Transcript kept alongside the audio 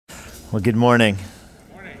Well, good morning.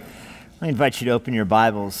 Good morning. I invite you to open your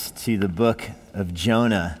Bibles to the book of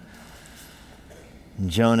Jonah.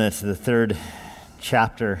 Jonah, to the third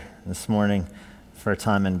chapter this morning for a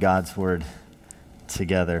time in God's Word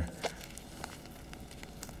together.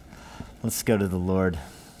 Let's go to the Lord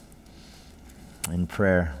in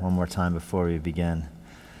prayer one more time before we begin.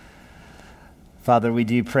 Father, we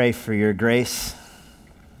do pray for your grace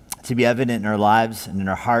to be evident in our lives and in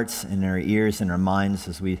our hearts and in our ears and our minds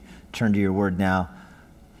as we turn to your word now.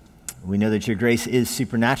 We know that your grace is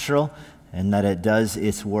supernatural and that it does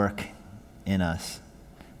its work in us.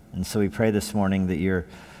 And so we pray this morning that your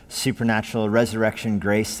supernatural resurrection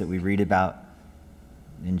grace that we read about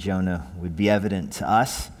in Jonah would be evident to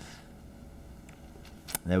us.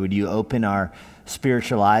 That would you open our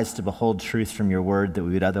spiritual eyes to behold truth from your word that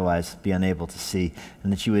we would otherwise be unable to see,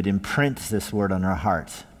 and that you would imprint this word on our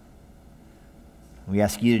hearts. We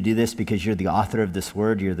ask you to do this because you're the author of this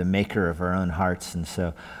word. You're the maker of our own hearts. And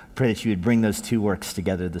so pray that you would bring those two works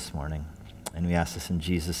together this morning. And we ask this in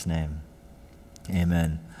Jesus' name.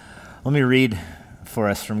 Amen. Let me read for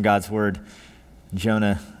us from God's word,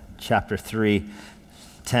 Jonah chapter 3,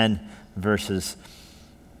 10 verses.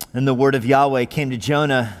 And the word of Yahweh came to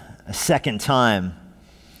Jonah a second time,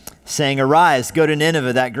 saying, "Arise, go to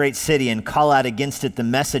Nineveh, that great city, and call out against it the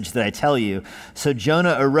message that I tell you." So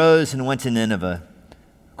Jonah arose and went to Nineveh,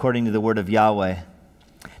 according to the word of Yahweh.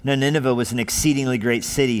 Now Nineveh was an exceedingly great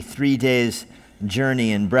city, 3 days'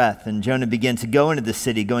 journey in breadth. And Jonah began to go into the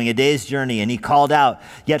city, going a day's journey, and he called out,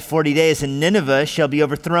 "Yet 40 days, and Nineveh shall be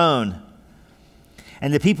overthrown."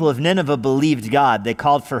 And the people of Nineveh believed God. They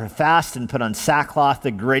called for a fast and put on sackcloth, the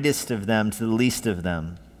greatest of them to the least of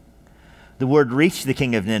them. The word reached the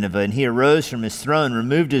king of Nineveh, and he arose from his throne,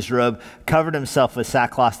 removed his robe, covered himself with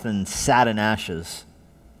sackcloth, and sat in ashes.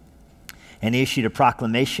 And he issued a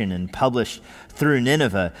proclamation and published through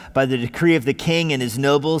Nineveh, by the decree of the king and his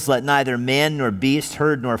nobles, let neither man nor beast,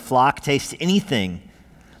 herd nor flock taste anything.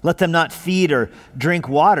 Let them not feed or drink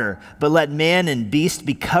water, but let man and beast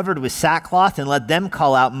be covered with sackcloth, and let them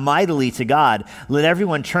call out mightily to God. Let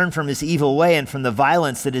everyone turn from his evil way and from the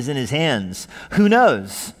violence that is in his hands. Who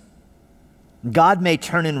knows? God may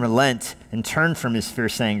turn and relent and turn from his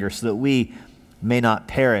fierce anger so that we may not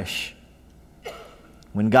perish.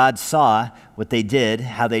 When God saw what they did,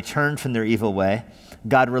 how they turned from their evil way,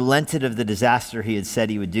 God relented of the disaster he had said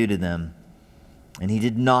he would do to them, and he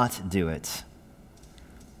did not do it.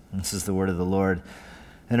 This is the word of the Lord.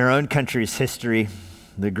 In our own country's history,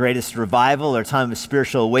 the greatest revival or time of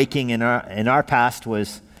spiritual awakening in our past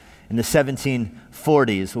was in the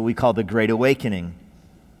 1740s, what we call the Great Awakening.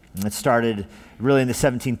 And it started really in the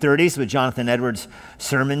 1730s with Jonathan Edwards'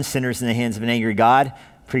 sermon, Sinners in the Hands of an Angry God,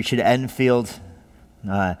 preached at Enfield,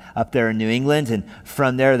 up there in New England. And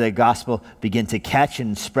from there, the gospel began to catch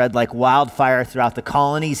and spread like wildfire throughout the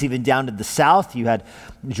colonies, even down to the South. You had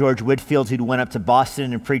George Whitefield, who went up to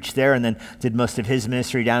Boston and preached there, and then did most of his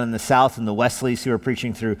ministry down in the South, and the Wesleys, who were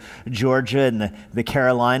preaching through Georgia and the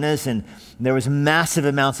Carolinas. And there was massive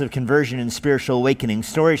amounts of conversion and spiritual awakening.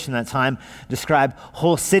 Stories from that time describe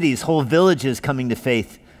whole cities, whole villages coming to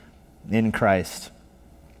faith in Christ.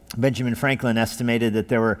 Benjamin Franklin estimated that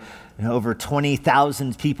there were over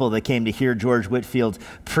 20,000 people that came to hear George Whitefield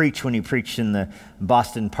preach when he preached in the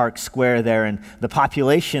Boston Park Square there. And the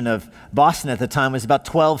population of Boston at the time was about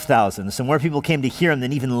 12,000. So more people came to hear him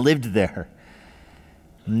than even lived there.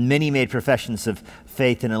 Many made professions of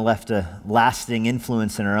faith, and it left a lasting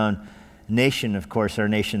influence in our own nation. Of course, our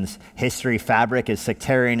nation's history fabric, as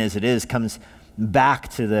sectarian as it is, comes back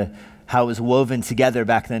to how it was woven together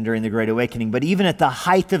back then during the Great Awakening. But even at the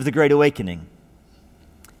height of the Great Awakening,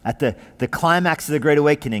 at the climax of the Great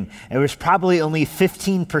Awakening, it was probably only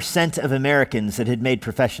 15% of Americans that had made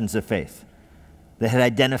professions of faith, that had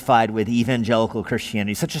identified with evangelical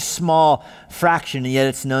Christianity. Such a small fraction, and yet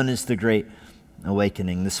it's known as the Great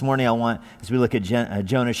Awakening. This morning I want, as we look at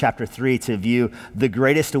Jonah chapter 3, to view the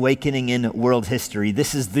greatest awakening in world history.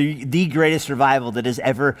 This is the greatest revival that has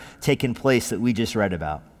ever taken place that we just read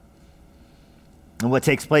about. And what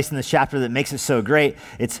takes place in this chapter that makes it so great,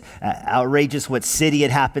 it's outrageous what city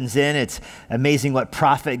it happens in. It's amazing what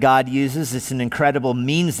prophet God uses. It's an incredible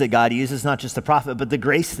means that God uses, not just the prophet, but the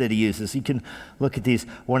grace that he uses. You can look at these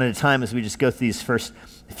one at a time as we just go through these first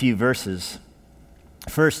few verses.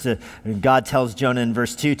 First, God tells Jonah in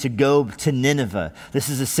verse 2 to go to Nineveh. This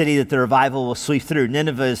is a city that the revival will sweep through.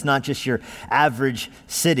 Nineveh is not just your average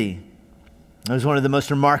city. It was one of the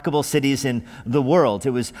most remarkable cities in the world.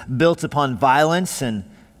 It was built upon violence and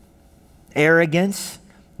arrogance.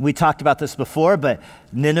 We talked about this before, but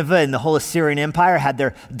Nineveh and the whole Assyrian Empire had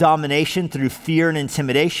their domination through fear and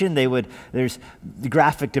intimidation. There's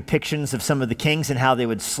graphic depictions of some of the kings and how they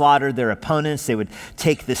would slaughter their opponents. They would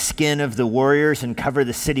take the skin of the warriors and cover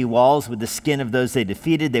the city walls with the skin of those they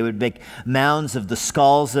defeated. They would make mounds of the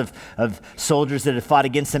skulls of soldiers that had fought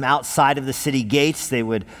against them outside of the city gates. They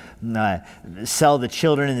would sell the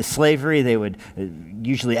children into slavery. They would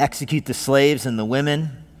usually execute the slaves and the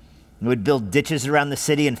women. They would build ditches around the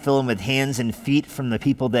city and fill them with hands and feet from the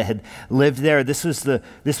people that had lived there. This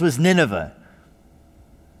was Nineveh.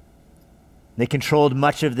 They controlled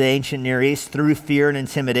much of the ancient Near East through fear and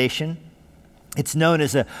intimidation. It's known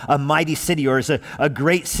as a mighty city, or as a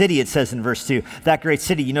great city, it says in verse 2. That great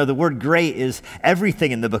city, you know, the word great is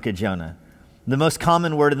everything in the book of Jonah. The most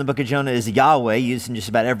common word in the book of Jonah is Yahweh, used in just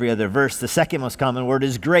about every other verse. The second most common word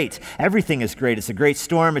is great. Everything is great. It's a great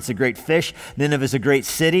storm. It's a great fish. Nineveh is a great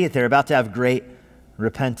city. They're about to have great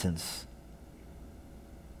repentance.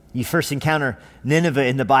 You first encounter Nineveh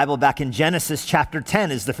in the Bible back in Genesis chapter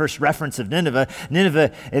 10 is the first reference of Nineveh.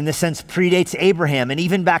 Nineveh, in this sense, predates Abraham. And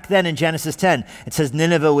even back then in Genesis 10, it says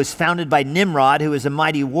Nineveh was founded by Nimrod, who was a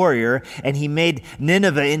mighty warrior, and he made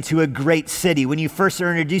Nineveh into a great city. When you first are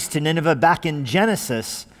introduced to Nineveh back in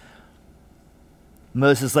Genesis,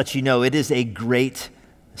 Moses lets you know it is a great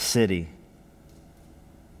city.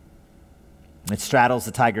 It straddles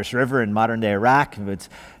the Tigris River in modern-day Iraq. It's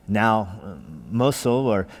now Mosul,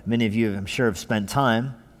 or many of you, I'm sure, have spent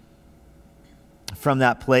time. From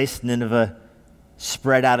that place, Nineveh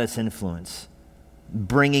spread out its influence,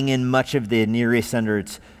 bringing in much of the Near East under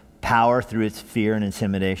its power through its fear and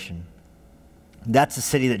intimidation. That's the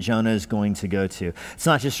city that Jonah is going to go to. It's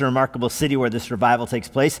not just a remarkable city where this revival takes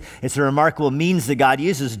place. It's a remarkable means that God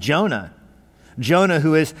uses. Jonah,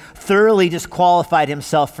 who has thoroughly disqualified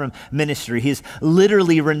himself from ministry. He's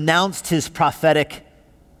literally renounced his prophetic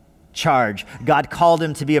charge. God called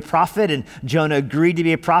him to be a prophet, and Jonah agreed to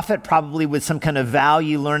be a prophet, probably with some kind of vow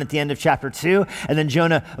you learn at the end of chapter 2. And then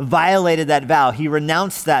Jonah violated that vow. He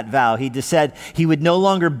renounced that vow. He just said he would no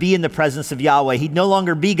longer be in the presence of Yahweh. He'd no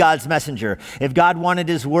longer be God's messenger. If God wanted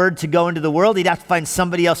his word to go into the world, he'd have to find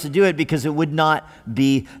somebody else to do it, because it would not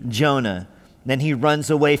be Jonah. Then he runs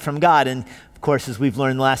away from God. And of course, as we've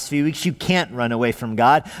learned the last few weeks, you can't run away from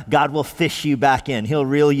God. God will fish you back in. He'll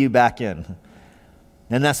reel you back in.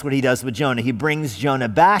 And that's what he does with Jonah. He brings Jonah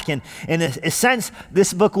back. And in a sense,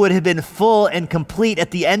 this book would have been full and complete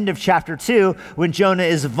at the end of chapter 2 when Jonah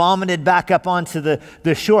is vomited back up onto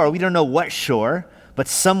the shore. We don't know what shore, but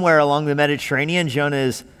somewhere along the Mediterranean, Jonah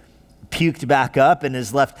is puked back up and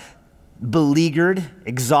is left beleaguered,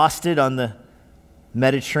 exhausted on the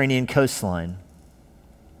Mediterranean coastline.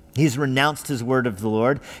 He's renounced his word of the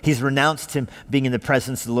Lord. He's renounced him being in the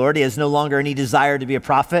presence of the Lord. He has no longer any desire to be a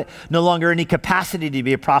prophet, no longer any capacity to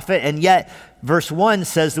be a prophet. And yet, verse 1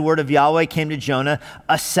 says the word of Yahweh came to Jonah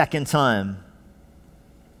a second time.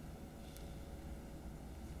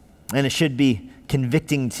 And it should be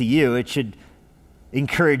convicting to you. It should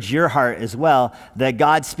encourage your heart as well that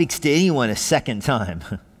God speaks to anyone a second time.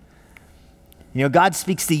 You know, God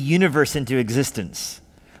speaks the universe into existence.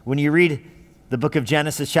 When you read the book of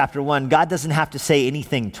Genesis chapter 1, God doesn't have to say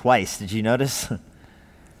anything twice. Did you notice?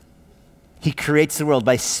 He creates the world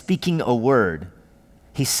by speaking a word.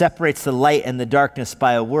 He separates the light and the darkness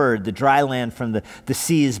by a word, the dry land from the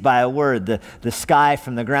seas by a word, the sky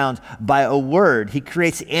from the ground by a word. He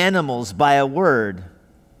creates animals by a word.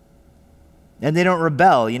 And they don't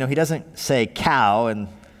rebel. You know, he doesn't say cow and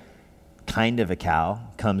kind of a cow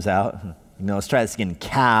comes out. You know, let's try this again.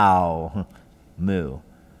 Cow, moo.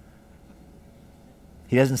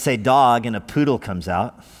 He doesn't say dog and a poodle comes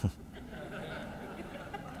out.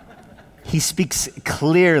 He speaks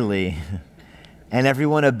clearly and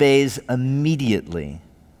everyone obeys immediately.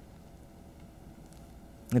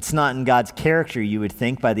 It's not in God's character, you would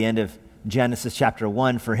think, by the end of Genesis chapter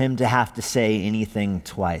 1, for him to have to say anything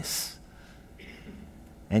twice.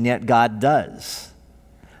 And yet God does.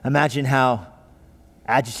 Imagine how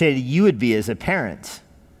agitated you would be as a parent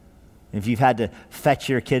if you've had to fetch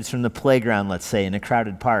your kids from the playground, let's say, in a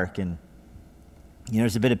crowded park, and you know,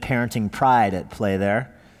 there's a bit of parenting pride at play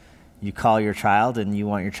there. You call your child and you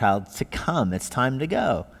want your child to come. It's time to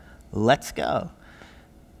go. Let's go.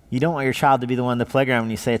 You don't want your child to be the one on the playground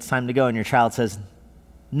when you say it's time to go and your child says,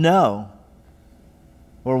 no.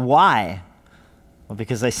 Or why? Well,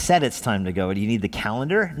 because I said it's time to go. Do you need the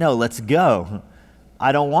calendar? No, let's go.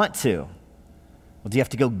 I don't want to. Well, do you have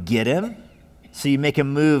to go get him? So you make a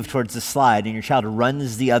move towards the slide and your child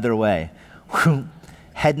runs the other way,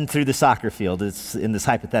 heading through the soccer field. It's in this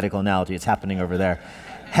hypothetical analogy. It's happening over there.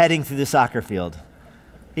 Heading through the soccer field.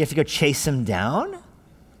 You have to go chase him down?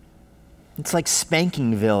 It's like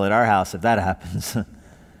Spankingville at our house if that happens.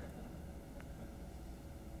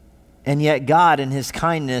 And yet God, in his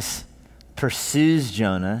kindness, pursues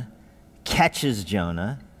Jonah, catches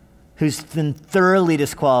Jonah, who's been thoroughly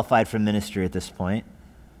disqualified from ministry at this point.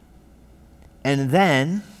 And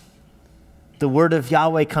then the word of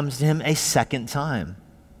Yahweh comes to him a second time.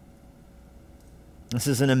 This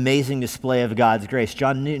is an amazing display of God's grace.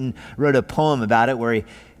 John Newton wrote a poem about it where he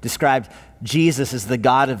described Jesus as the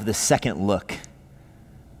God of the second look.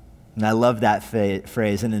 And I love that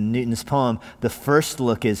phrase. And in Newton's poem, the first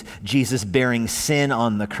look is Jesus bearing sin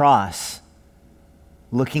on the cross,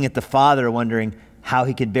 looking at the Father, wondering how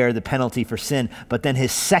he could bear the penalty for sin. But then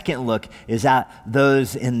his second look is at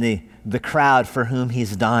those in the crowd for whom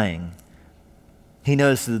he's dying. He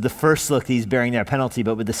knows that the first look he's bearing their penalty,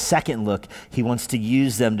 but with the second look, he wants to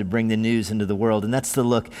use them to bring the news into the world. And that's the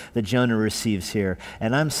look that Jonah receives here.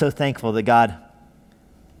 And I'm so thankful that God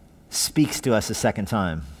speaks to us a second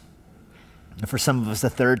time. And for some of us, a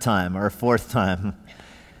third time or a fourth time.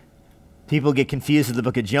 People get confused with the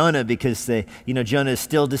book of Jonah because Jonah is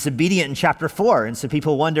still disobedient in chapter 4. And so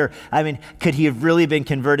people wonder, could he have really been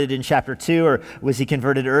converted in chapter 2 or was he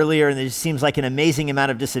converted earlier? And it just seems like an amazing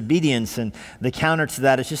amount of disobedience. And the counter to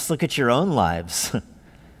that is just look at your own lives.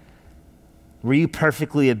 Were you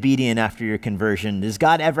perfectly obedient after your conversion? Has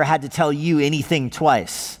God ever had to tell you anything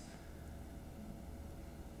twice?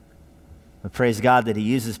 But praise God that he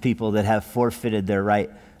uses people that have forfeited their right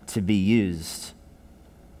to be used.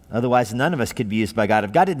 Otherwise, none of us could be used by God.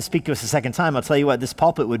 If God didn't speak to us a second time, I'll tell you what, this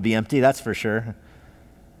pulpit would be empty, that's for sure.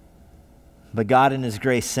 But God in his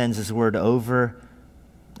grace sends his word over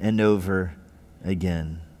and over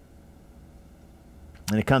again.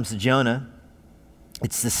 When it comes to Jonah,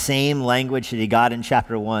 it's the same language that he got in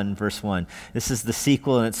chapter 1, verse 1. This is the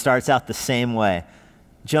sequel, and it starts out the same way.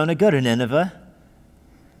 Jonah, go to Nineveh.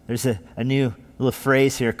 There's a new little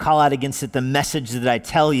phrase here. Call out against it the message that I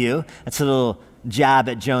tell you. That's a little jab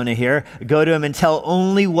at Jonah here. Go to him and tell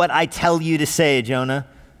only what I tell you to say, Jonah.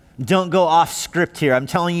 Don't go off script here. I'm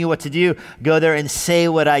telling you what to do. Go there and say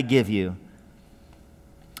what I give you.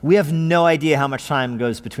 We have no idea how much time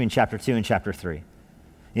goes between chapter 2 and chapter 3.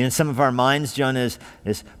 In some of our minds, Jonah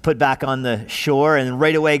is put back on the shore, and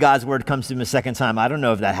right away God's word comes to him a second time. I don't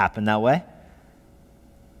know if that happened that way.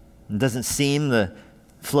 It doesn't seem the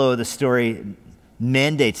flow of the story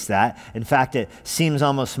mandates that. In fact, it seems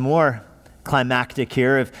almost more climactic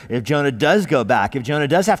here if Jonah does go back, if Jonah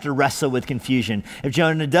does have to wrestle with confusion, if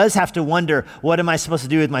Jonah does have to wonder, what am I supposed to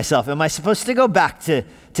do with myself? Am I supposed to go back to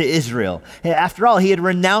Israel? After all, he had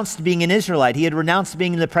renounced being an Israelite. He had renounced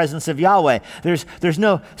being in the presence of Yahweh. There's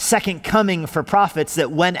no second coming for prophets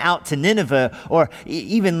that went out to Nineveh, or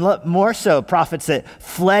even more so, prophets that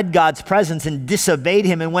fled God's presence and disobeyed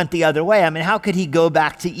him and went the other way. How could he go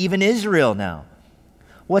back to even Israel now?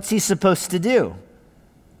 What's he supposed to do?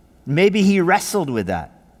 Maybe he wrestled with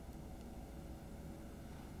that.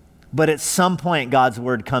 But at some point, God's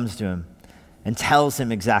word comes to him and tells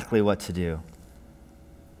him exactly what to do.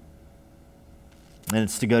 And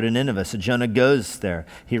it's to go to Nineveh. So Jonah goes there.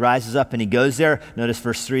 He rises up and he goes there. Notice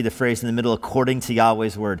verse 3, the phrase in the middle, according to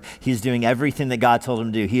Yahweh's word. He's doing everything that God told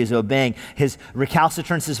him to do. He is obeying. His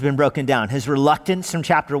recalcitrance has been broken down. His reluctance from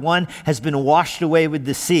chapter 1 has been washed away with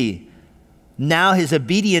the sea. Now his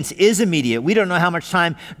obedience is immediate. We don't know how much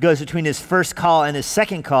time goes between his first call and his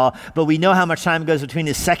second call, but we know how much time goes between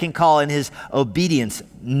his second call and his obedience.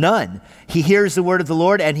 None. He hears the word of the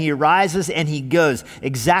Lord and he arises and he goes.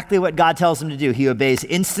 Exactly what God tells him to do. He obeys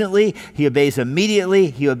instantly. He obeys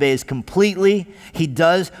immediately. He obeys completely. He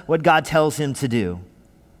does what God tells him to do.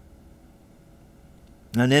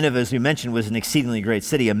 Now Nineveh, as we mentioned, was an exceedingly great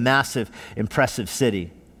city, a massive, impressive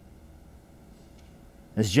city.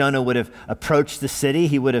 As Jonah would have approached the city,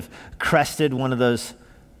 he would have crested one of those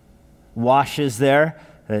washes there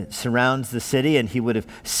that surrounds the city, and he would have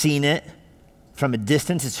seen it from a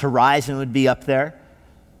distance. Its horizon would be up there.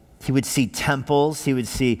 He would see temples. He would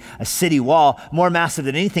see a city wall more massive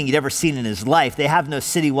than anything he'd ever seen in his life. They have no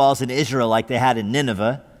city walls in Israel like they had in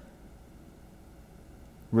Nineveh.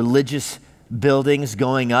 Religious buildings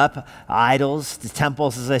going up, idols, the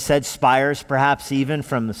temples, as I said, spires perhaps even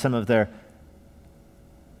from some of their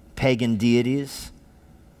pagan deities.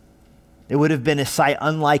 It would have been a sight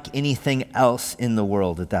unlike anything else in the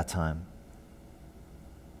world at that time.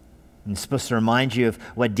 And it's supposed to remind you of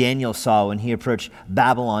what Daniel saw when he approached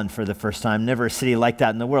Babylon for the first time. Never a city like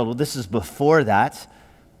that in the world. Well, this is before that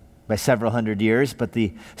by several hundred years, but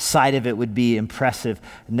the sight of it would be impressive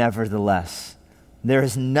nevertheless. There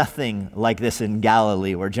is nothing like this in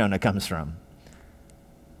Galilee where Jonah comes from.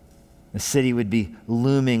 The city would be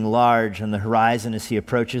looming large on the horizon as he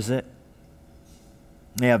approaches it.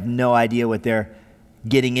 They have no idea what they're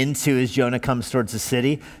getting into as Jonah comes towards the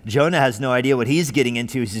city. Jonah has no idea what he's getting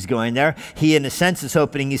into as he's going there. He, in a sense, is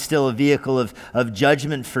hoping he's still a vehicle of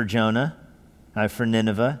judgment for Jonah, for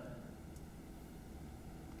Nineveh.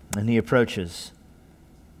 And he approaches.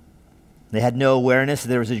 They had no awareness.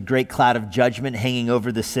 There was a great cloud of judgment hanging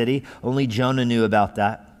over the city. Only Jonah knew about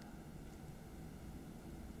that.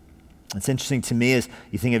 It's interesting to me as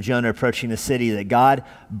you think of Jonah approaching the city that God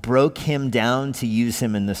broke him down to use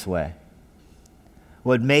him in this way.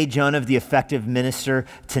 What made Jonah the effective minister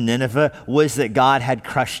to Nineveh was that God had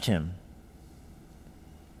crushed him.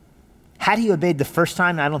 Had he obeyed the first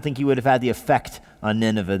time, I don't think he would have had the effect on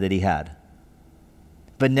Nineveh that he had.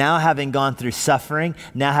 But now having gone through suffering,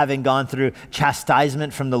 now having gone through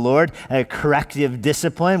chastisement from the Lord, a corrective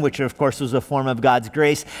discipline, which of course was a form of God's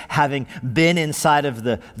grace, having been inside of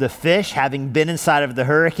the fish, having been inside of the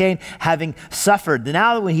hurricane, having suffered.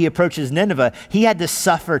 Now when he approaches Nineveh, he had to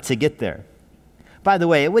suffer to get there. By the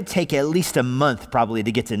way, it would take at least a month probably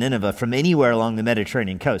to get to Nineveh from anywhere along the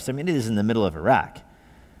Mediterranean coast. I mean, it is in the middle of Iraq.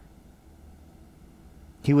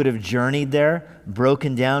 He would have journeyed there,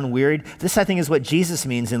 broken down, wearied. This, I think, is what Jesus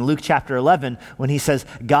means in Luke chapter 11 when he says,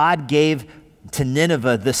 God gave to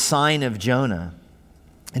Nineveh the sign of Jonah.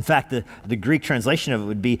 In fact, the Greek translation of it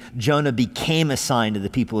would be, Jonah became a sign to the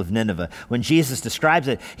people of Nineveh. When Jesus describes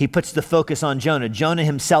it, he puts the focus on Jonah. Jonah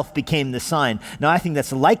himself became the sign. Now, I think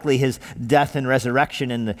that's likely his death and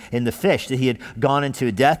resurrection in the fish, that he had gone into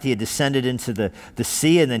a death, he had descended into the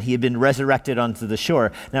sea, and then he had been resurrected onto the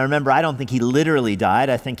shore. Now, remember, I don't think he literally died.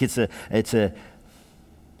 I think it's a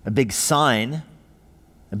big sign,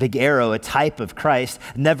 a big arrow, a type of Christ.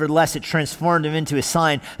 Nevertheless, it transformed him into a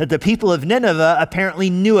sign that the people of Nineveh apparently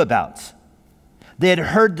knew about. They had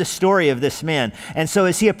heard the story of this man. And so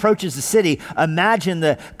as he approaches the city, imagine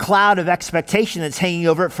the cloud of expectation that's hanging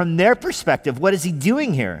over it from their perspective. What is he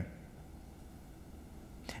doing here?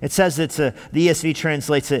 It says the ESV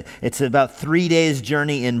translates it, it's about 3 days'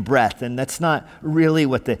 journey in breadth. And that's not really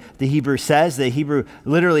what the Hebrew says. The Hebrew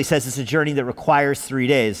literally says it's a journey that requires 3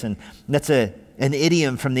 days. And that's an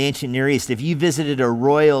idiom from the ancient Near East. If you visited a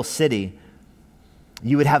royal city,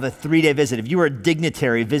 you would have a 3-day visit. If you were a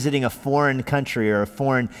dignitary visiting a foreign country or a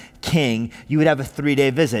foreign king, you would have a 3-day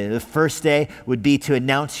visit. The first day would be to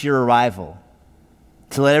announce your arrival,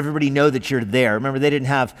 to let everybody know that you're there. Remember, they didn't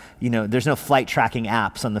have, there's no flight tracking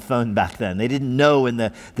apps on the phone back then. They didn't know when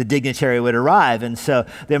the dignitary would arrive. And so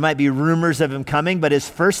there might be rumors of him coming, but his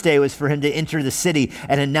first day was for him to enter the city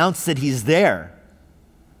and announce that he's there.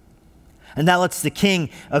 And that lets the king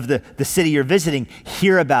of the city you're visiting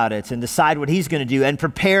hear about it and decide what he's going to do and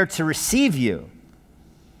prepare to receive you.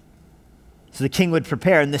 So the king would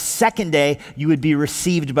prepare. And the second day, you would be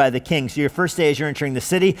received by the king. So your first day as you're entering the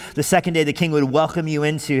city, the second day the king would welcome you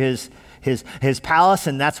into his palace,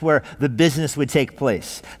 and that's where the business would take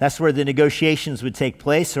place. That's where the negotiations would take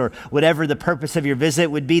place, or whatever the purpose of your visit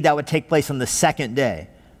would be, that would take place on the second day.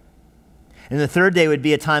 And the third day would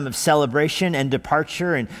be a time of celebration and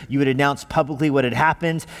departure, and you would announce publicly what had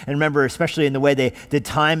happened. And remember, especially in the way they did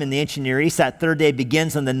time in the ancient Near East, that third day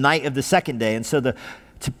begins on the night of the second day. And so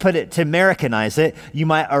to Americanize it, you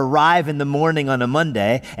might arrive in the morning on a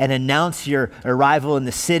Monday and announce your arrival in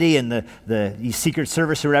the city, and the Secret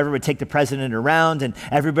Service or whatever would take the president around, and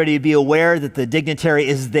everybody would be aware that the dignitary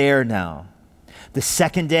is there now. The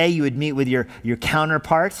second day, you would meet with your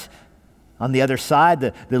counterpart on the other side,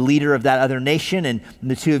 the leader of that other nation, and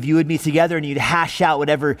the two of you would meet together and you'd hash out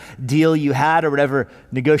whatever deal you had or whatever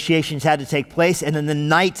negotiations had to take place. And then the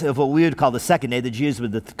night of what we would call the second day, the Jews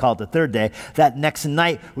would call it the third day, that next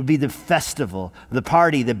night would be the festival, the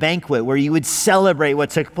party, the banquet, where you would celebrate what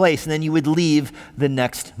took place, and then you would leave the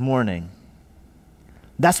next morning.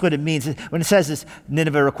 That's what it means. When it says this,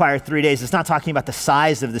 Nineveh required 3 days, it's not talking about the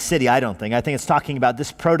size of the city, I don't think. I think it's talking about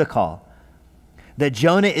this protocol. That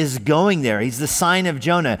Jonah is going there. He's the sign of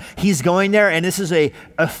Jonah. He's going there, and this is a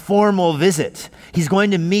formal visit. He's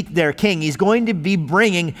going to meet their king. He's going to be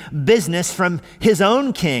bringing business from his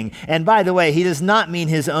own king. And by the way, he does not mean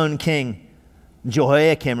his own king,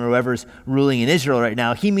 Jehoiakim, or whoever's ruling in Israel right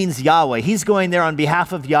now. He means Yahweh. He's going there on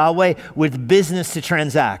behalf of Yahweh with business to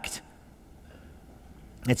transact.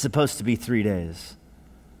 It's supposed to be 3 days.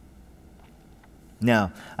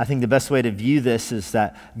 Now, I think the best way to view this is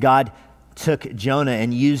that God took Jonah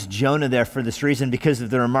and used Jonah there for this reason because of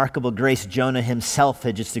the remarkable grace Jonah himself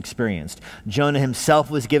had just experienced. Jonah himself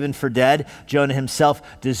was given for dead. Jonah himself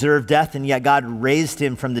deserved death, and yet God raised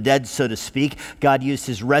him from the dead, so to speak. God used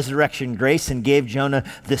his resurrection grace and gave Jonah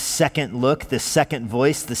the second look, the second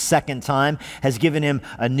voice, the second time, has given him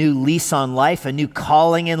a new lease on life, a new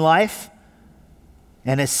calling in life.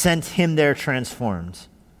 and has sent him there transformed.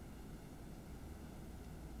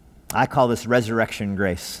 I call this resurrection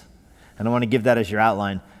grace. And I want to give that as your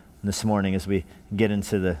outline this morning as we get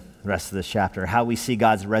into the rest of this chapter, how we see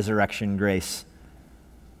God's resurrection grace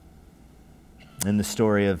in the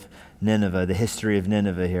story of Nineveh, the history of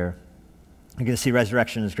Nineveh here. You're going to see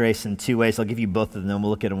resurrection as grace in two ways. I'll give you both of them.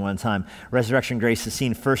 We'll look at them one time. Resurrection grace is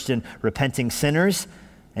seen first in repenting sinners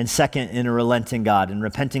and second in a relenting God. In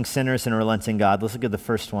repenting sinners and a relenting God. Let's look at the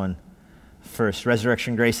first one first.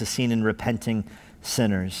 Resurrection grace is seen in repenting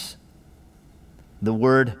sinners. The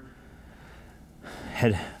word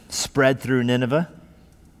had spread through Nineveh.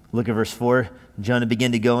 Look at verse 4. Jonah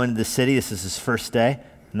began to go into the city. This is his first day.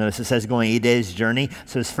 Notice it says going 8 days' journey.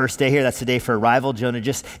 So his first day here, that's the day for arrival. Jonah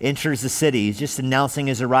just enters the city. He's just announcing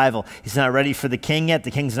his arrival. He's not ready for the king yet.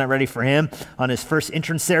 The king's not ready for him. On his first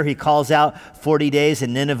entrance there, he calls out 40 days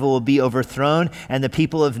and Nineveh will be overthrown. And the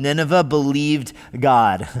people of Nineveh believed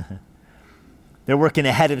God. They're working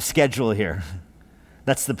ahead of schedule here.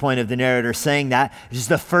 That's the point of the narrator saying that. Just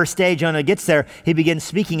the first day Jonah gets there, he begins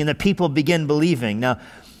speaking and the people begin believing. Now,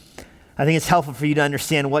 I think it's helpful for you to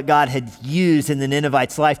understand what God had used in the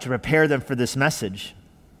Ninevites' life to prepare them for this message.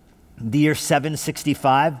 The year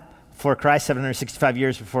 765 before Christ, 765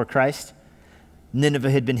 years before Christ,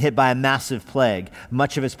 Nineveh had been hit by a massive plague.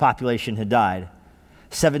 Much of its population had died.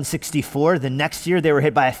 764, the next year, they were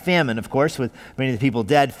hit by a famine, of course, with many of the people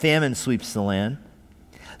dead. Famine sweeps the land.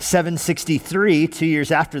 763, 2 years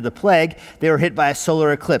after the plague, they were hit by a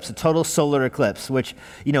solar eclipse, a total solar eclipse, which,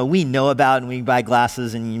 we know about and we buy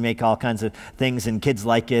glasses and you make all kinds of things and kids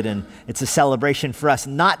like it and it's a celebration for us.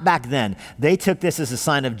 Not back then. They took this as a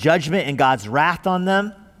sign of judgment and God's wrath on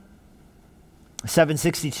them.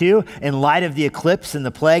 762, in light of the eclipse and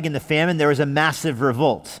the plague and the famine, there was a massive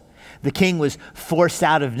revolt. The king was forced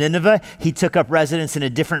out of Nineveh. He took up residence in a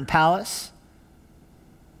different palace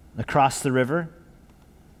across the river.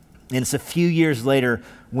 And it's a few years later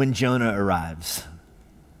when Jonah arrives.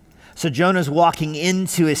 So Jonah's walking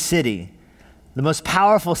into a city, the most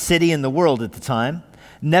powerful city in the world at the time,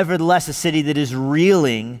 nevertheless a city that is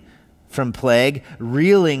reeling from plague,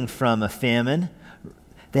 reeling from a famine.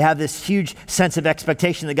 They have this huge sense of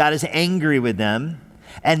expectation that God is angry with them.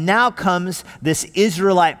 And now comes this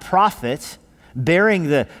Israelite prophet bearing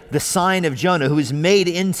the sign of Jonah, who was made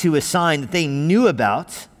into a sign that they knew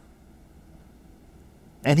about.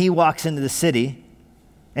 And he walks into the city,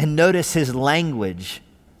 and notice his language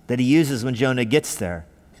that he uses when Jonah gets there.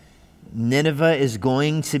 Nineveh is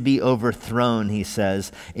going to be overthrown, he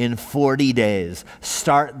says, in 40 days.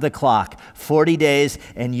 Start the clock. 40 days,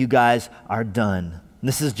 and you guys are done. And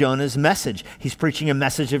this is Jonah's message. He's preaching a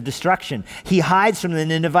message of destruction. He hides from the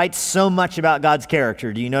Ninevites so much about God's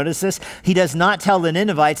character. Do you notice this? He does not tell the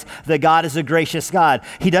Ninevites that God is a gracious God.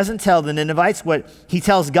 He doesn't tell the Ninevites what he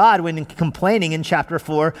tells God when complaining in chapter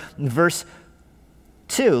 4, verse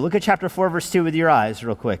 2. Look at chapter 4, verse 2 with your eyes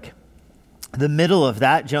real quick. The middle of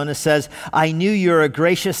that, Jonah says, I knew you're a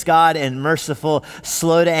gracious God and merciful,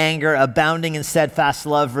 slow to anger, abounding in steadfast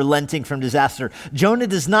love, relenting from disaster. Jonah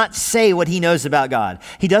does not say what he knows about God.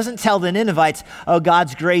 He doesn't tell the Ninevites, oh,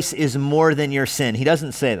 God's grace is more than your sin. He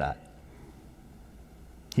doesn't say that.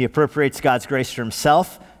 He appropriates God's grace for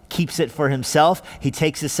himself, keeps it for himself. He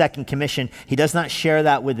takes his second commission. He does not share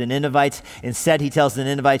that with the Ninevites. Instead, he tells the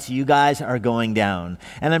Ninevites, you guys are going down.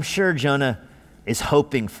 And I'm sure Jonah is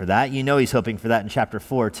hoping for that. He's hoping for that in chapter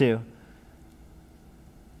 4 too.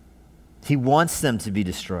 He wants them to be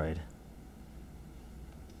destroyed.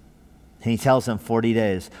 And he tells them 40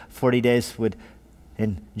 days. 40 days would,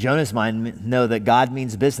 in Jonah's mind, know that God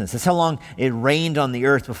means business. That's how long it rained on the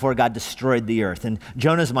earth before God destroyed the earth. In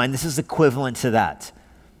Jonah's mind, this is equivalent to that.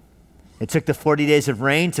 It took the 40 days of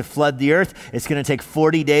rain to flood the earth. It's going to take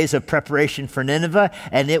 40 days of preparation for Nineveh,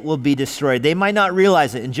 and it will be destroyed. They might not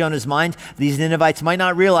realize it. In Jonah's mind, these Ninevites might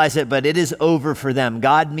not realize it, but it is over for them.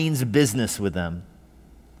 God means business with them.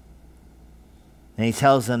 And he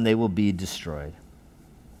tells them they will be destroyed.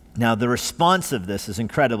 Now, the response of this is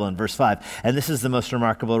incredible in verse 5. And this is the most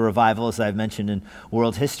remarkable revival, as I've mentioned, in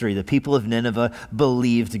world history. The people of Nineveh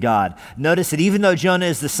believed God. Notice that even though Jonah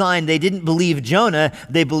is the sign, they didn't believe Jonah,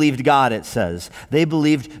 they believed God, it says. They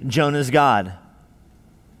believed Jonah's God.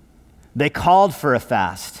 They called for a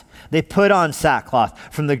fast. They put on sackcloth,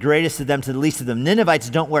 from the greatest of them to the least of them. Ninevites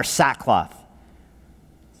don't wear sackcloth.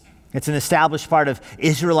 It's an established part of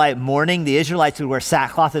Israelite mourning. The Israelites would wear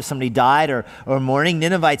sackcloth if somebody died or mourning.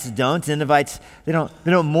 Ninevites don't. Ninevites, they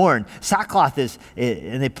don't mourn. Sackcloth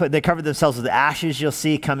and they cover themselves with ashes. You'll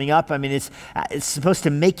see coming up. I mean, it's supposed to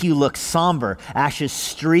make you look somber. Ashes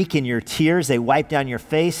streak in your tears. They wipe down your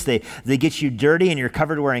face. They get you dirty, and you're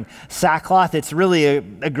covered wearing sackcloth. It's really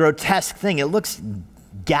a grotesque thing. It looks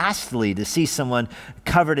ghastly to see someone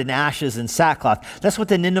covered in ashes and sackcloth. That's what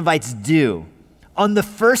the Ninevites do. On the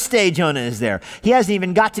first day Jonah is there, he hasn't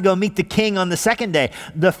even got to go meet the king on the second day.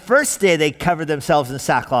 The first day they covered themselves in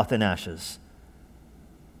sackcloth and ashes.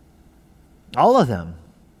 All of them.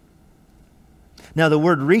 Now the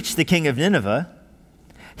word reached the king of Nineveh.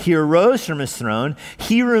 He arose from his throne.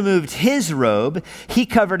 He removed his robe. He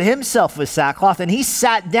covered himself with sackcloth, and he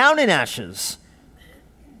sat down in ashes.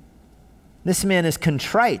 This man is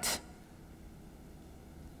contrite.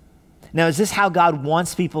 Now, is this how God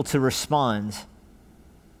wants people to respond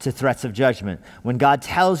to threats of judgment? When God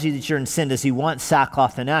tells you that you're in sin, does he want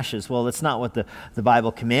sackcloth and ashes? Well, that's not what the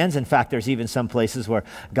Bible commands. In fact, there's even some places where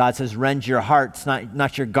God says, rend your hearts,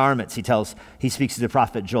 not your garments. He speaks to the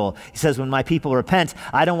prophet Joel. He says, when my people repent,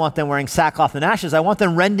 I don't want them wearing sackcloth and ashes. I want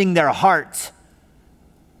them rending their hearts.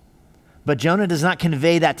 But Jonah does not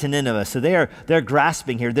convey that to Nineveh. So they're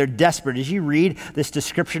grasping here. They're desperate. As you read this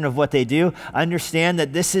description of what they do, understand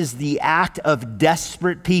that this is the act of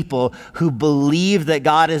desperate people who believe that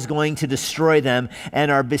God is going to destroy them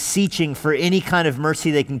and are beseeching for any kind of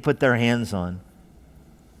mercy they can put their hands on.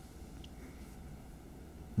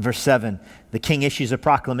 Verse 7, the king issues a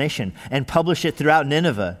proclamation and publish it throughout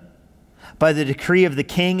Nineveh. By the decree of the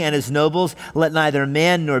king and his nobles, let neither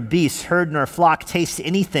man nor beast, herd nor flock taste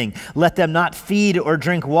anything. Let them not feed or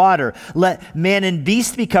drink water. Let man and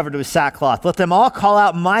beast be covered with sackcloth. Let them all call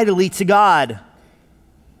out mightily to God.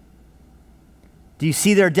 Do you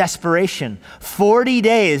see their desperation? 40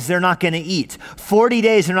 days they're not going to eat. 40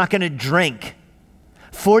 days they're not going to drink.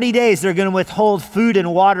 40 days they're going to withhold food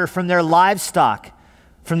and water from their livestock,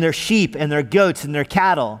 from their sheep and their goats and their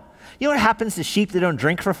cattle. You know what happens to sheep that don't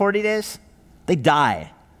drink for 40 days? They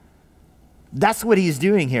die. That's what he's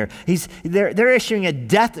doing here. They're issuing a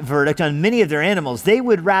death verdict on many of their animals. They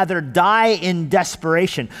would rather die in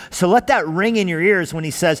desperation. So let that ring in your ears when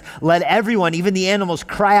he says, let everyone, even the animals,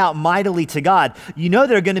 cry out mightily to God. You know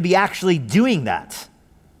they're going to be actually doing that.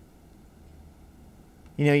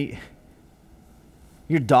 You know,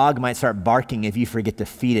 your dog might start barking if you forget to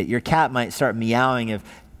feed it. Your cat might start meowing if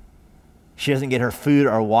she doesn't get her food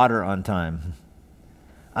or water on time.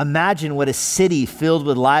 Imagine what a city filled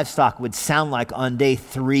with livestock would sound like on day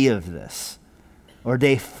 3 of this, or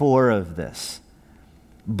day 4 of this.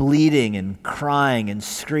 Bleating and crying and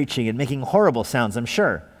screeching and making horrible sounds, I'm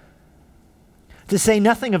sure. To say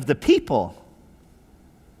nothing of the people.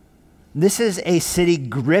 This is a city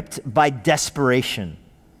gripped by desperation.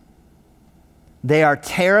 They are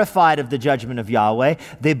terrified of the judgment of Yahweh.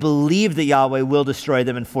 They believe that Yahweh will destroy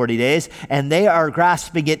them in 40 days, and they are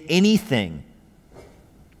grasping at anything.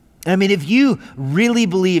 I mean, if you really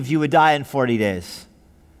believed you would die in 40 days,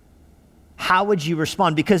 how would you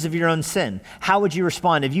respond because of your own sin? How would you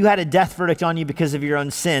respond if you had a death verdict on you because of your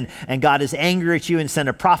own sin, and God is angry at you and sent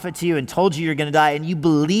a prophet to you and told you you're going to die, and you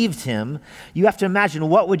believed him? You have to imagine,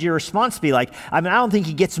 what would your response be like? I mean, I don't think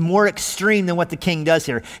he gets more extreme than what the king does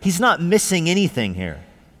here. He's not missing anything here.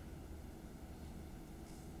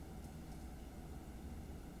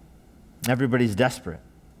 Everybody's desperate.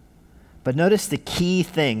 But notice the key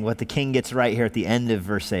thing, what the king gets right here at the end of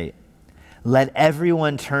verse 8. Let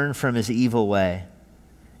everyone turn from his evil way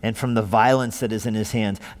and from the violence that is in his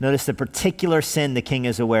hands. Notice the particular sin the king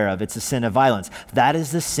is aware of. It's a sin of violence. That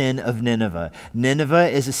is the sin of Nineveh. Nineveh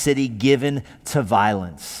is a city given to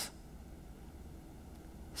violence.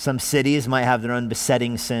 Some cities might have their own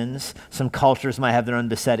besetting sins. Some cultures might have their own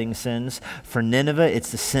besetting sins. For Nineveh,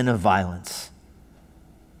 it's the sin of violence.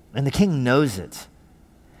 And the king knows it.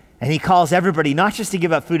 And he calls everybody not just to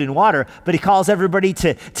give up food and water, but he calls everybody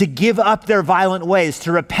to give up their violent ways,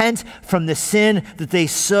 to repent from the sin that they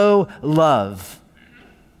so love.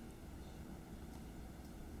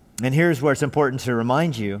 And here's where it's important to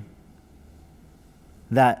remind you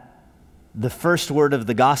that the first word of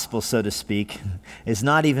the gospel, so to speak, is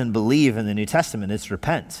not even believe in the New Testament, it's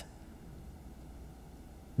repent.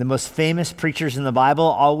 The most famous preachers in the Bible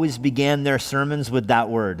always began their sermons with that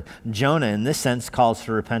word. Jonah, in this sense, calls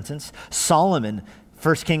for repentance. Solomon,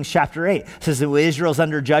 1 Kings chapter 8, says that when Israel's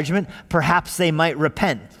under judgment, perhaps they might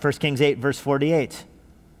repent. 1 Kings 8, verse 48.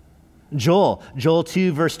 Joel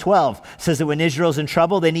 2, verse 12, says that when Israel's in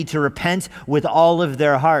trouble, they need to repent with all of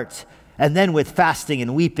their heart, and then with fasting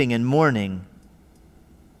and weeping and mourning.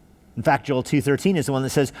 In fact, Joel 2:13 is the one that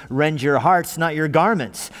says, rend your hearts, not your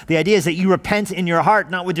garments. The idea is that you repent in your heart,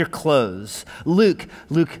 not with your clothes.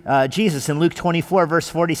 Jesus in Luke 24, verse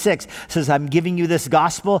 46 says, I'm giving you this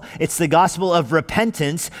gospel. It's the gospel of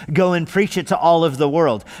repentance. Go and preach it to all of the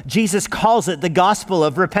world. Jesus calls it the gospel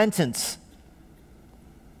of repentance.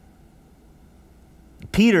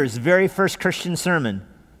 Peter's very first Christian sermon,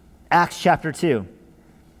 Acts chapter 2.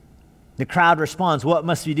 The crowd responds, what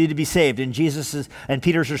must we do to be saved? And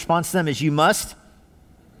Peter's response to them is, you must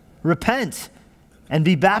repent and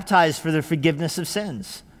be baptized for the forgiveness of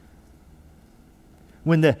sins.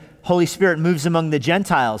 When the Holy Spirit moves among the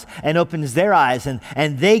Gentiles and opens their eyes and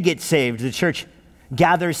they get saved, the church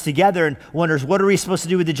gathers together and wonders, what are we supposed to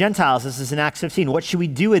do with the Gentiles? This is in Acts 15. What should we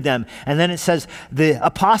do with them? And then it says the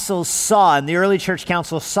apostles saw, and the early church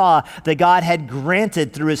council saw, that God had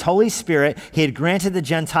granted through his Holy Spirit, he had granted the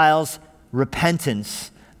Gentiles repentance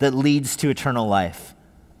that leads to eternal life.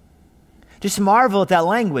 Just marvel at that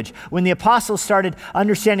language. When the apostles started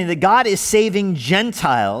understanding that God is saving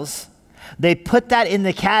Gentiles, they put that in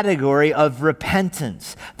the category of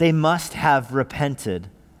repentance. They must have repented.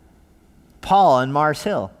 Paul on Mars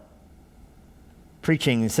Hill,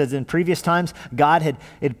 preaching, it says in previous times,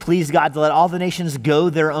 it pleased God to let all the nations go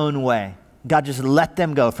their own way. God just let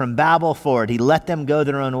them go from Babel forward. He let them go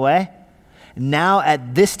their own way. Now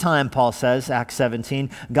at this time, Paul says, Acts 17,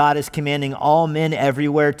 God is commanding all men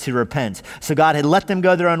everywhere to repent. So God had let them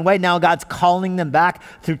go their own way. Now God's calling them back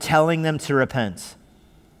through telling them to repent.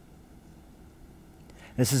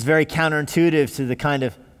 This is very counterintuitive to the kind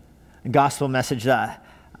of gospel message that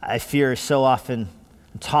I fear is so often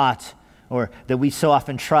taught, or that we so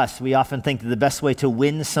often trust. We often think that the best way to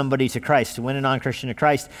win somebody to Christ, to win a non-Christian to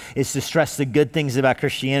Christ, is to stress the good things about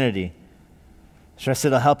Christianity. Stress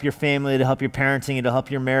it'll help your family, it'll help your parenting, it'll help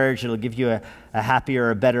your marriage, it'll give you a happier,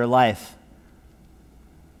 a better life.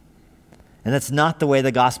 And that's not the way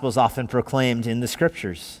the gospel is often proclaimed in the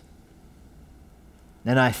scriptures.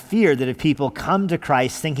 And I fear that if people come to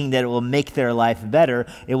Christ thinking that it will make their life better,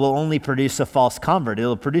 it will only produce a false convert. It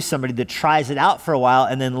will produce somebody that tries it out for a while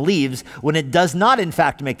and then leaves when it does not, in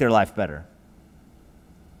fact, make their life better.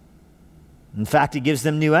 In fact, it gives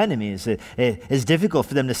them new enemies. It is difficult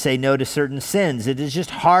for them to say no to certain sins. It is just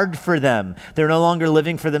hard for them. They're no longer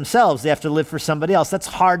living for themselves. They have to live for somebody else. That's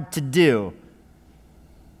hard to do.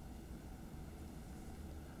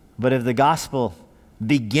 But if the gospel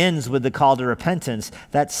begins with the call to repentance,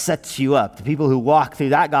 that sets you up. The people who walk through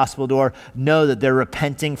that gospel door know that they're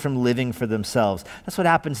repenting from living for themselves. That's what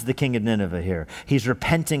happens to the king of Nineveh here. He's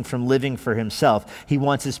repenting from living for himself. He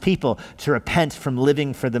wants his people to repent from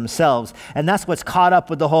living for themselves. And that's what's caught up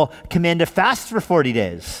with the whole command to fast for 40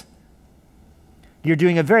 days. You're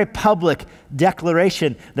doing a very public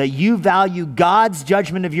declaration that you value God's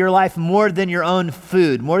judgment of your life more than your own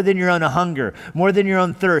food, more than your own hunger, more than your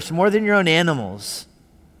own thirst, more than your own animals.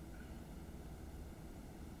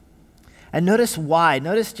 And notice why.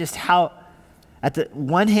 Notice just how, at the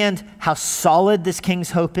one hand, how solid this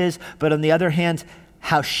king's hope is, but on the other hand,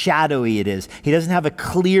 how shadowy it is. He doesn't have a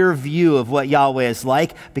clear view of what Yahweh is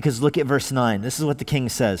like, because look at verse 9. This is what the king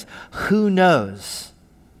says. Who knows?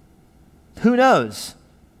 Who knows?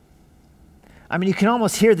 I mean, you can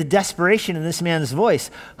almost hear the desperation in this man's voice.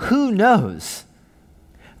 Who knows?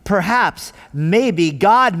 Perhaps, maybe,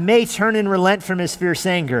 God may turn and relent from his fierce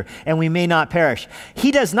anger, and we may not perish.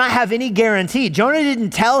 He does not have any guarantee. Jonah didn't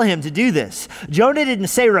tell him to do this. Jonah didn't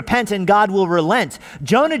say repent and God will relent.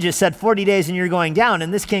 Jonah just said 40 days and you're going down.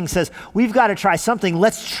 And this king says, we've got to try something.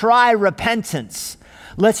 Let's try repentance.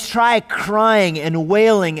 Let's try crying and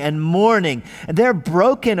wailing and mourning. They're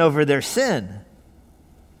broken over their sin.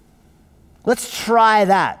 Let's try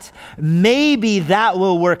that. Maybe that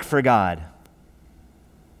will work for God.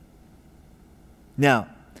 Now,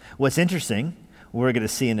 what's interesting, we're going to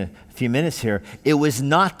see in a few minutes here, it was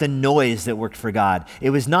not the noise that worked for God.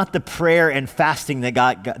 It was not the prayer and fasting that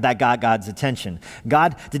got God's attention.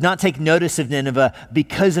 God did not take notice of Nineveh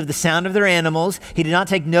because of the sound of their animals. He did not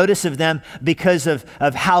take notice of them because of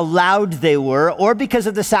how loud they were or because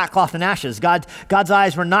of the sackcloth and ashes. God's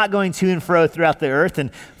eyes were not going to and fro throughout the earth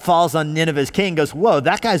and falls on Nineveh's king and goes, whoa,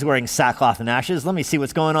 that guy's wearing sackcloth and ashes. Let me see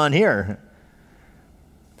what's going on here.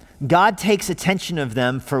 God takes attention of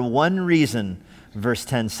them for one reason, verse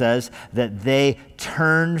 10 says, that they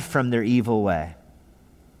turned from their evil way.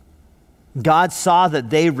 God saw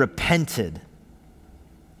that they repented.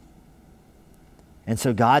 And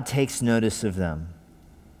so God takes notice of them.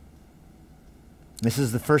 This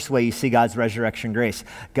is the first way you see God's resurrection grace.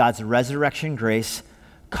 God's resurrection grace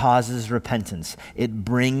causes repentance. It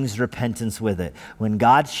brings repentance with it. When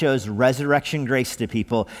God shows resurrection grace to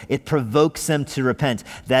people, it provokes them to repent.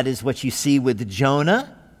 That is what you see with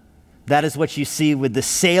Jonah. That is what you see with the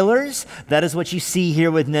sailors. That is what you see here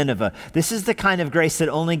with Nineveh. This is the kind of grace that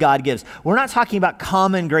only God gives. We're not talking about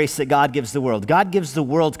common grace that God gives the world. God gives the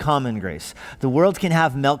world common grace. The world can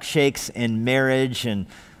have milkshakes and marriage and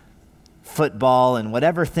football and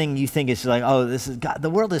whatever thing you think is like, oh, this is God. The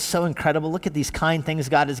world is so incredible. Look at these kind things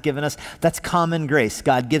God has given us. That's common grace.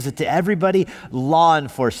 God gives it to everybody. Law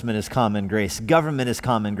enforcement is common grace. Government is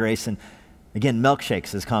common grace. And again,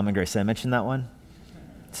 milkshakes is common grace. Did I mention that one?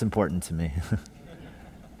 It's important to me.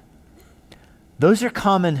 Those are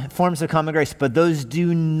common forms of common grace, but those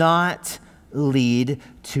do not lead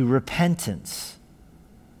to repentance.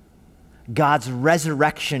 God's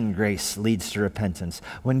resurrection grace leads to repentance.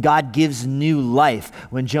 When God gives new life,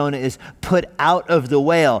 when Jonah is put out of the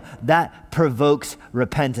whale, that provokes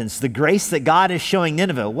repentance. The grace that God is showing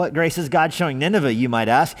Nineveh, what grace is God showing Nineveh, you might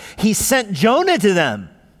ask? He sent Jonah to them.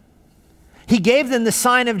 He gave them the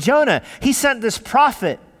sign of Jonah. He sent this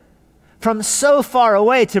prophet from so far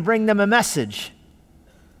away to bring them a message.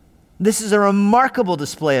 This is a remarkable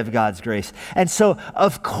display of God's grace. And so,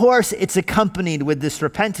 of course, it's accompanied with this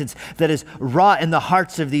repentance that is wrought in the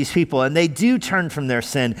hearts of these people. And they do turn from their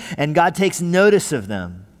sin, and God takes notice of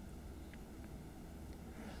them.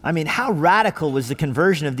 I mean, how radical was the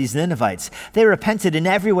conversion of these Ninevites? They repented in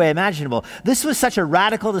every way imaginable. This was such a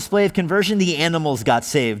radical display of conversion, the animals got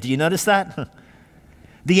saved. Do you notice that?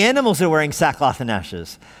 The animals are wearing sackcloth and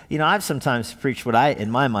ashes. You know, I've sometimes preached what in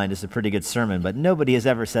my mind, is a pretty good sermon, but nobody has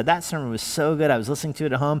ever said, that sermon was so good, I was listening to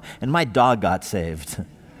it at home, and my dog got saved.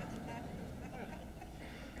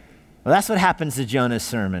 Well, that's what happens to Jonah's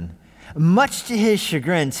sermon. Much to his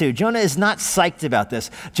chagrin, too. Jonah is not psyched about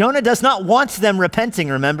this. Jonah does not want them repenting,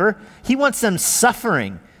 remember? He wants them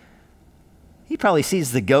suffering. He probably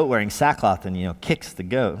sees the goat wearing sackcloth and, kicks the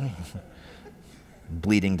goat.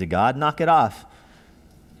 Bleeding to God, knock it off.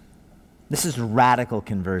 This is radical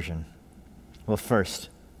conversion. Well, first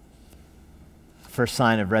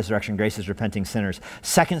sign of resurrection grace is repenting sinners.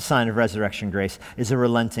 Second sign of resurrection grace is a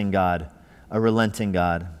relenting God. A relenting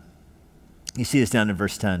God. You see this down in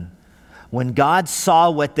verse 10. When God saw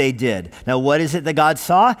what they did. Now, what is it that God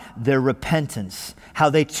saw? Their repentance. How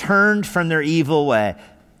they turned from their evil way.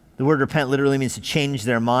 The word repent literally means to change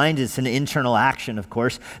their mind. It's an internal action, of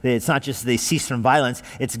course. It's not just they cease from violence.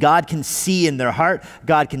 It's God can see in their heart.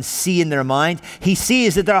 God can see in their mind. He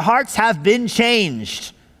sees that their hearts have been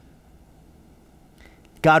changed.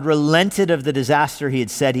 God relented of the disaster he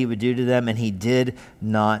had said he would do to them, and he did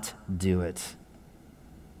not do it.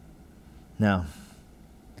 No.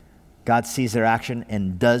 God sees their action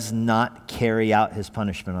and does not carry out his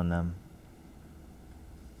punishment on them.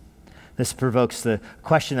 This provokes the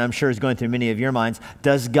question I'm sure is going through many of your minds.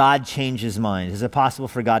 Does God change his mind? Is it possible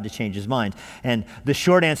for God to change his mind? And the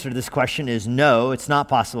short answer to this question is no, it's not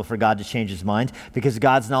possible for God to change his mind because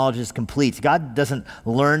God's knowledge is complete. God doesn't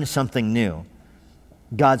learn something new.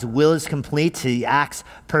 God's will is complete. He acts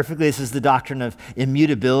perfectly. This is the doctrine of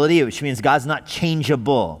immutability, which means God's not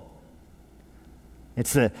changeable.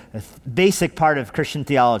 It's a basic part of Christian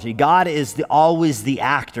theology. God is always the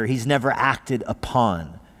actor. He's never acted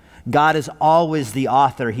upon. God is always the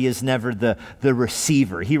author. He is never the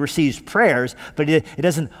receiver. He receives prayers, but it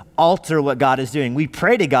doesn't alter what God is doing. We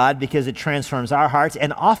pray to God because it transforms our hearts,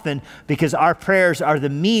 and often because our prayers are the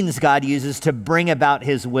means God uses to bring about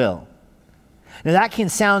his will. Now that can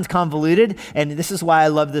sound convoluted, and this is why I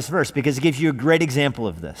love this verse, because it gives you a great example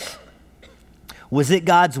of this. Was it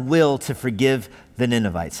God's will to forgive the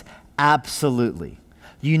Ninevites? Absolutely.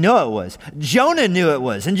 You know it was. Jonah knew it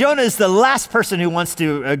was. And Jonah is the last person who wants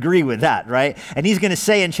to agree with that, right? And he's going to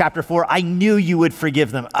say in chapter 4, I knew you would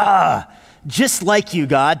forgive them. Just like you,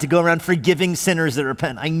 God, to go around forgiving sinners that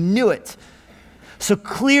repent. I knew it. So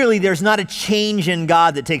clearly there's not a change in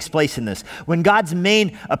God that takes place in this. When God's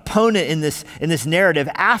main opponent in this narrative,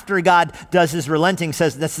 after God does his relenting,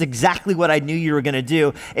 says, that's exactly what I knew you were going to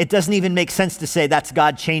do, it doesn't even make sense to say that's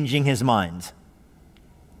God changing his mind.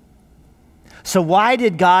 So why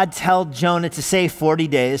did God tell Jonah to say 40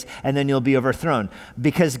 days and then you'll be overthrown?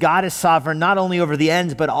 Because God is sovereign not only over the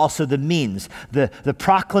ends, but also the means. The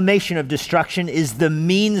proclamation of destruction is the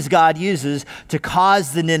means God uses to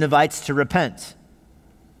cause the Ninevites to repent.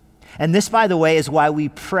 And this, by the way, is why we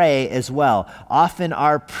pray as well. Often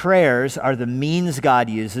our prayers are the means God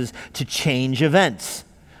uses to change events.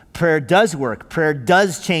 Prayer does work. Prayer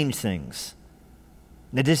does change things.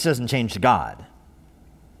 It just doesn't change God.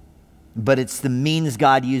 But it's the means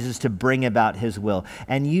God uses to bring about his will.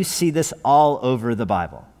 And you see this all over the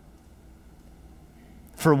Bible.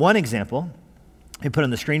 For one example, I put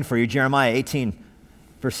on the screen for you, Jeremiah 18,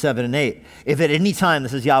 verse 7 and 8. If at any time,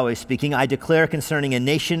 this is Yahweh speaking, I declare concerning a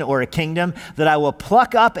nation or a kingdom that I will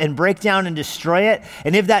pluck up and break down and destroy it,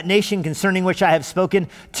 and if that nation concerning which I have spoken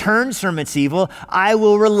turns from its evil, I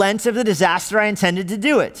will relent of the disaster I intended to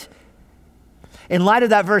do it. In light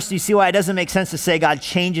of that verse, do you see why it doesn't make sense to say God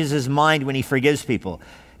changes his mind when he forgives people?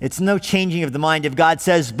 It's no changing of the mind if God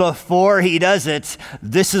says before he does it,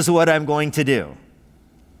 this is what I'm going to do.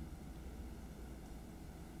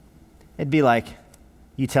 It'd be like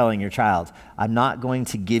you telling your child, I'm not going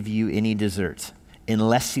to give you any dessert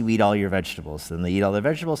unless you eat all your vegetables. Then they eat all their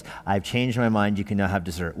vegetables. I've changed my mind. You can now have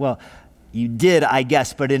dessert. Well, you did, I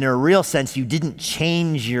guess, but in a real sense, you didn't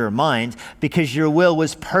change your mind because your will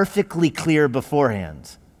was perfectly clear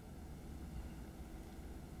beforehand.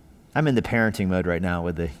 I'm in the parenting mode right now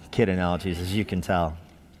with the kid analogies, as you can tell.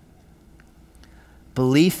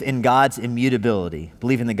 Belief in God's immutability,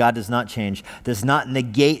 believing that God does not change, does not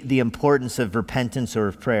negate the importance of repentance or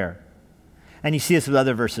of prayer. And you see this with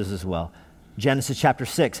other verses as well. Genesis chapter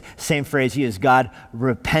 6, same phrase used, God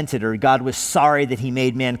repented, or God was sorry that he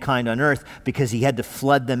made mankind on earth because he had to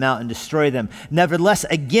flood them out and destroy them. Nevertheless,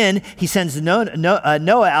 again, he sends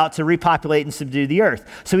Noah out to repopulate and subdue the earth.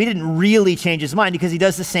 So he didn't really change his mind because he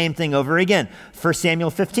does the same thing over again. 1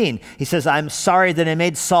 Samuel 15, he says, I'm sorry that I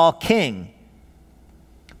made Saul king.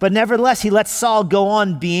 But nevertheless, he lets Saul go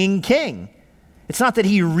on being king. It's not that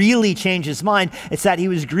he really changed his mind. It's that he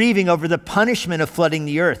was grieving over the punishment of flooding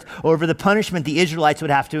the earth, or over the punishment the Israelites would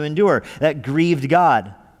have to endure. That grieved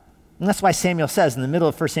God. And that's why Samuel says in the middle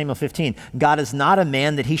of 1 Samuel 15, God is not a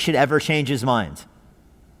man that he should ever change his mind.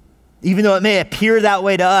 Even though it may appear that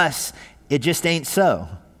way to us, it just ain't so.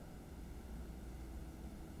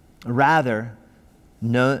 Rather,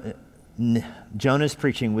 Jonah's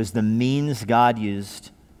preaching was the means God used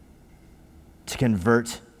to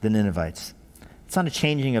convert the Ninevites. It's not a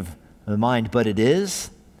changing of the mind, but it is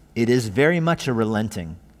very much a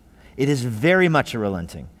relenting. It is very much a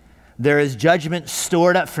relenting. There is judgment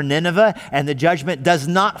stored up for Nineveh, and the judgment does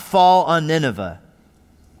not fall on Nineveh.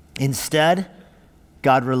 Instead,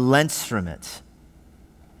 God relents from it.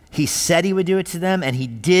 He said he would do it to them, and he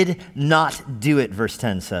did not do it, verse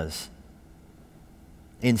 10 says.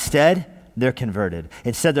 Instead, they're converted.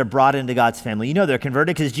 Instead, they're brought into God's family. You know they're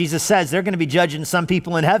converted because Jesus says they're going to be judging some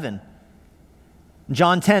people in heaven.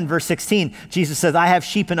 John 10, verse 16, Jesus says, I have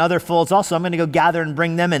sheep in other folds also. I'm going to go gather and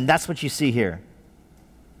bring them in. That's what you see here.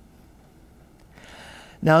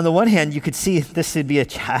 Now, on the one hand, you could see this would be a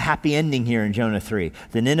happy ending here in Jonah 3.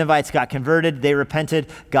 The Ninevites got converted. They repented.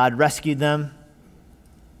 God rescued them.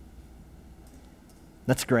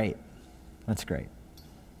 That's great. That's great.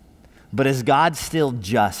 But is God still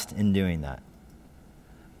just in doing that?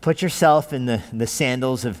 Put yourself in the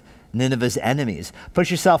sandals of Nineveh's enemies.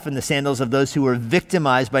 Put yourself in the sandals of those who were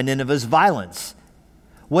victimized by Nineveh's violence.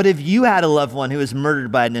 What if you had a loved one who was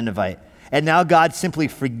murdered by a Ninevite, and now God simply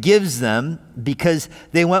forgives them because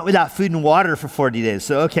they went without food and water for 40 days?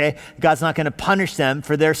 So, okay, God's not going to punish them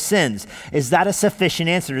for their sins. Is that a sufficient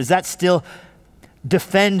answer? Does that still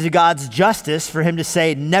defend God's justice for him to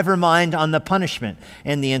say, never mind on the punishment?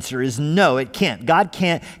 And the answer is no, it can't. God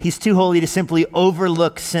can't. He's too holy to simply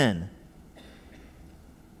overlook sin.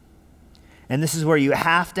 And this is where you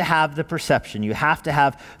have to have the perception, you have to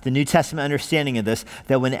have the New Testament understanding of this,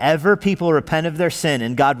 that whenever people repent of their sin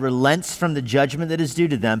and God relents from the judgment that is due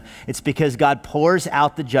to them, it's because God pours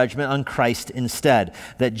out the judgment on Christ instead.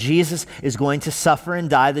 That Jesus is going to suffer and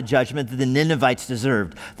die the judgment that the Ninevites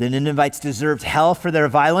deserved. The Ninevites deserved hell for their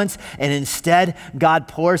violence, and instead God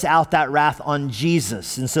pours out that wrath on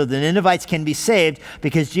Jesus. And so the Ninevites can be saved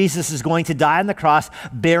because Jesus is going to die on the cross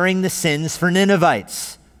bearing the sins for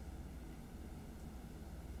Ninevites.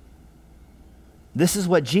 This is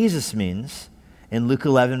what Jesus means in Luke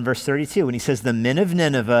 11, verse 32, when he says, the men of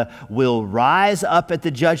Nineveh will rise up at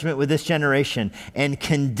the judgment with this generation and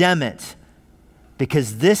condemn it,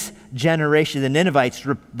 because this generation, the Ninevites,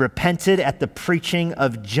 repented at the preaching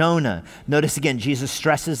of Jonah. Notice again, Jesus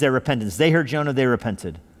stresses their repentance. They heard Jonah, they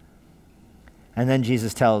repented. And then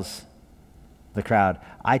Jesus tells the crowd,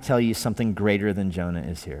 I tell you something greater than Jonah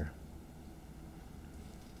is here.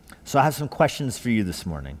 So I have some questions for you this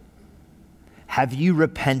morning. Have you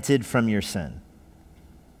repented from your sin?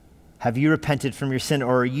 Have you repented from your sin,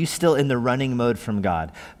 or are you still in the running mode from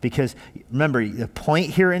God? Because remember, the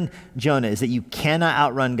point here in Jonah is that you cannot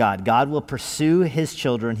outrun God. God will pursue his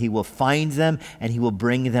children, he will find them, and he will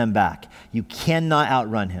bring them back. You cannot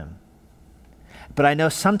outrun him. But I know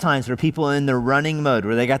sometimes there are people in the running mode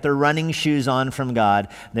where they got their running shoes on from God.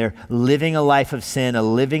 They're living a life of sin,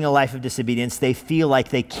 living a life of disobedience. They feel like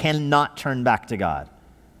they cannot turn back to God.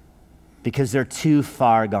 because they're too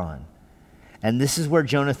far gone. And this is where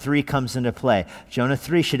Jonah 3 comes into play. Jonah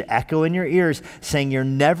 3 should echo in your ears saying you're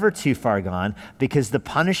never too far gone because the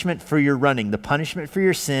punishment for your running, the punishment for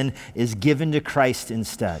your sin is given to Christ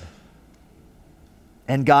instead.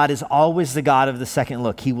 And God is always the God of the second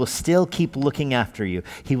look. He will still keep looking after you.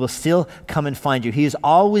 He will still come and find you. He is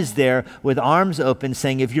always there with arms open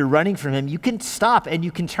saying if you're running from him, you can stop and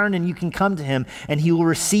you can turn and you can come to him and he will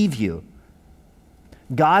receive you.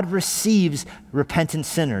 God receives repentant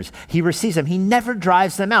sinners. He receives them. He never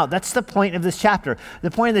drives them out. That's the point of this chapter.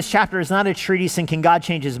 The point of this chapter is not a treatise and can God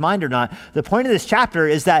change his mind or not. The point of this chapter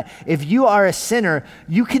is that if you are a sinner,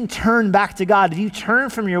 you can turn back to God. If you turn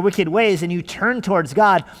from your wicked ways and you turn towards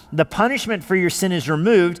God, the punishment for your sin is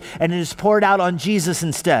removed and it is poured out on Jesus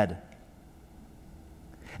instead.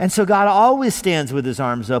 And so God always stands with his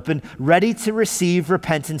arms open, ready to receive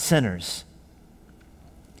repentant sinners.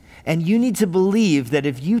 And you need to believe that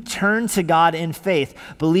if you turn to God in faith,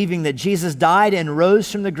 believing that Jesus died and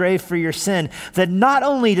rose from the grave for your sin, that not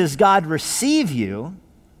only does God receive you,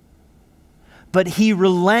 but he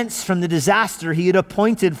relents from the disaster he had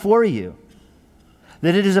appointed for you.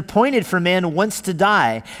 That it is appointed for man once to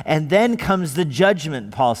die, and then comes the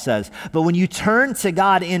judgment, Paul says. But when you turn to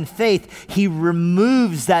God in faith, he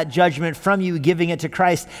removes that judgment from you, giving it to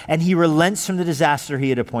Christ, and he relents from the disaster he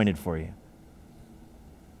had appointed for you.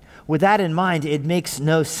 With that in mind, it makes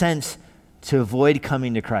no sense to avoid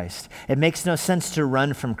coming to Christ. It makes no sense to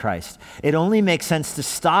run from Christ. It only makes sense to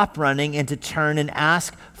stop running and to turn and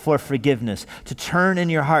ask for forgiveness, to turn in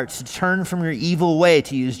your hearts, to turn from your evil way,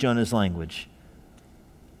 to use Jonah's language.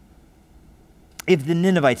 If the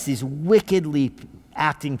Ninevites, these wickedly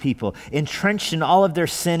acting people, entrenched in all of their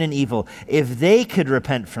sin and evil, if they could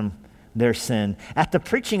repent from their sin, at the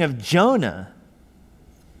preaching of Jonah,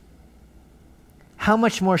 how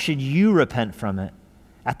much more should you repent from it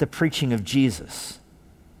at the preaching of Jesus?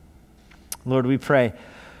 Lord, we pray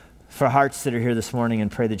for hearts that are here this morning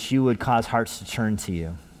and pray that you would cause hearts to turn to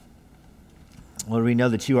you. Lord, we know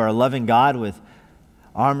that you are a loving God with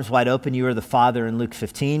arms wide open. You are the Father in Luke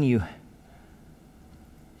 15. You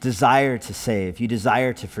desire to save. You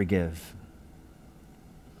desire to forgive.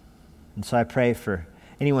 And so I pray for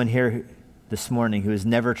anyone here this morning who has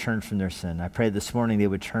never turned from their sin. I pray this morning they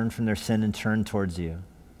would turn from their sin and turn towards you.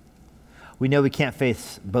 We know we can't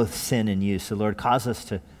face both sin and you, so Lord, cause us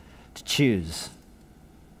to choose.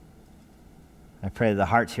 I pray that the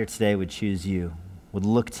hearts here today would choose you, would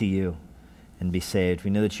look to you and be saved.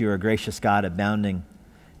 We know that you are a gracious God, abounding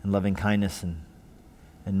in loving kindness and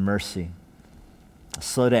mercy,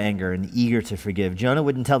 slow to anger and eager to forgive. Jonah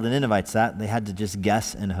wouldn't tell the Ninevites that. They had to just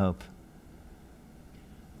guess and hope.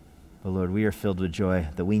 But Lord, we are filled with joy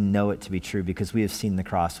that we know it to be true because we have seen the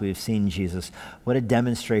cross. We have seen Jesus. What a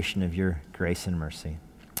demonstration of your grace and mercy.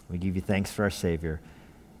 We give you thanks for our Savior.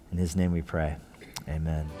 In his name we pray.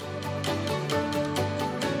 Amen.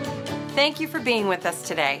 Thank you for being with us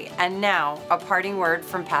today. And now, a parting word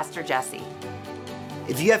from Pastor Jesse.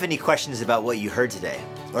 If you have any questions about what you heard today,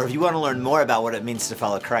 or if you want to learn more about what it means to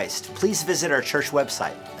follow Christ, please visit our church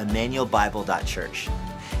website, emmanuelbible.church.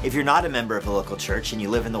 If you're not a member of a local church and you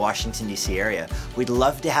live in the Washington, D.C. area, we'd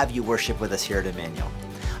love to have you worship with us here at Emmanuel.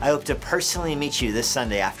 I hope to personally meet you this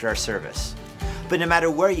Sunday after our service. But no matter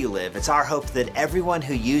where you live, it's our hope that everyone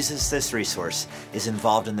who uses this resource is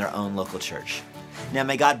involved in their own local church. Now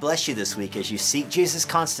may God bless you this week as you seek Jesus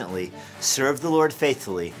constantly, serve the Lord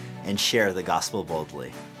faithfully, and share the gospel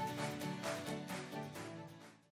boldly.